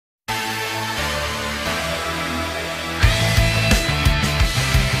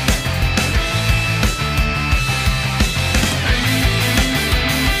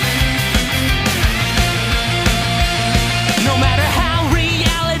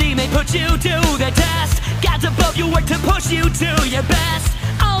put you to the test. God's above you, work to push you to your best.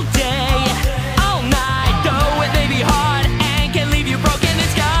 All day, all night, though it may be hard and can leave you broken and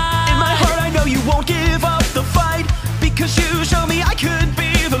scarred. In my heart I know you won't give up the fight, because you show me I could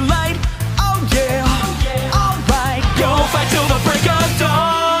be the light. Oh yeah, alright, you'll fight till the break of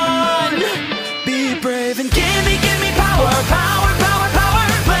dawn. Be brave and give me power, power, power, power.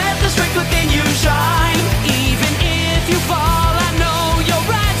 Let the strength within you shine. Even if you fall, I know you'll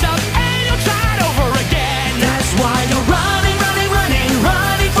rise up and you'll try it over again. That's why you're running, running, running,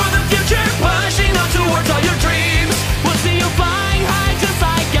 running for the future, pushing on towards all your dreams. We'll see you flying high just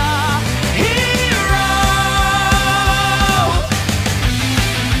like a hero.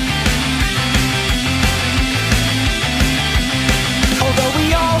 Although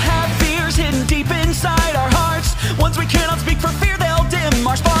we all have fears hidden deep inside our hearts, ones we cannot speak for fear they'll dim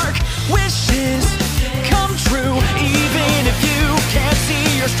our spark. Wishes come true, even if you can't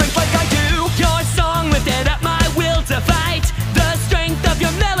see your strength like I do. Your song lifted up my will to fight. The strength of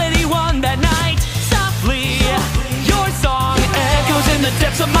your melody won that night. Softly, your song echoes in the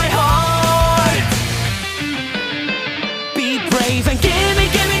depths of my heart. Be brave and give me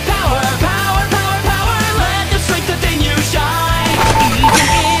power, power, power, power. Let the strength within you shine. Even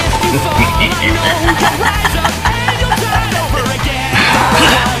if you fall, I know you'll rise up and you'll try it over again.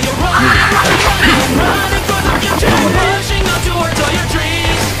 While you're running, running, running, running for the future, pushing on towards all your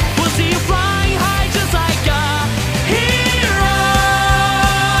dreams. We'll see you flying high just like a hero.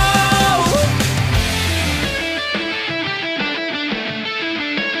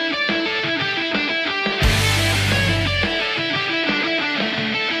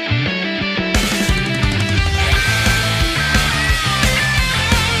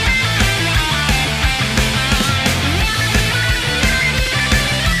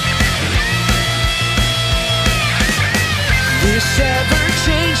 This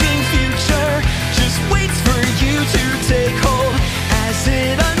ever-changing future just waits for you to take hold. As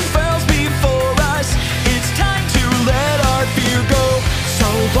it unfurls before us, it's time to let our fear go. So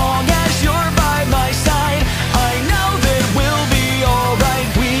long as you're by my side, I know that we'll be alright.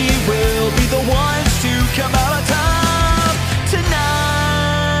 We will be the ones to come out on top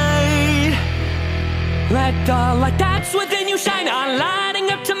tonight. Let the light that's within you shine on, lighting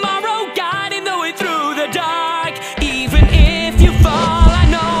up tomorrow, guiding the way through the dark. Even if you fall, I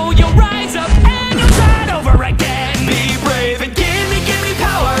know you'll rise up and you'll try it over again. Be brave and give me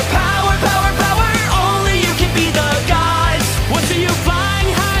power, power, power, power. Only you can be the gods. We'll see you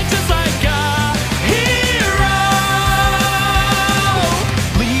flying high just like a hero.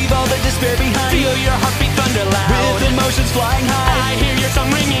 Leave all the despair behind. Feel your heartbeat thunder loud. With emotions flying high, I hear your song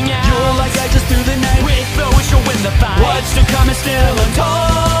ringing out. You're like I just through the night. With the wish you'll win the fight. What's to come is still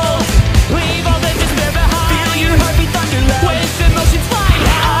untold. Leave all the despair behind. Feel your heartbeat thunder loud. With emotions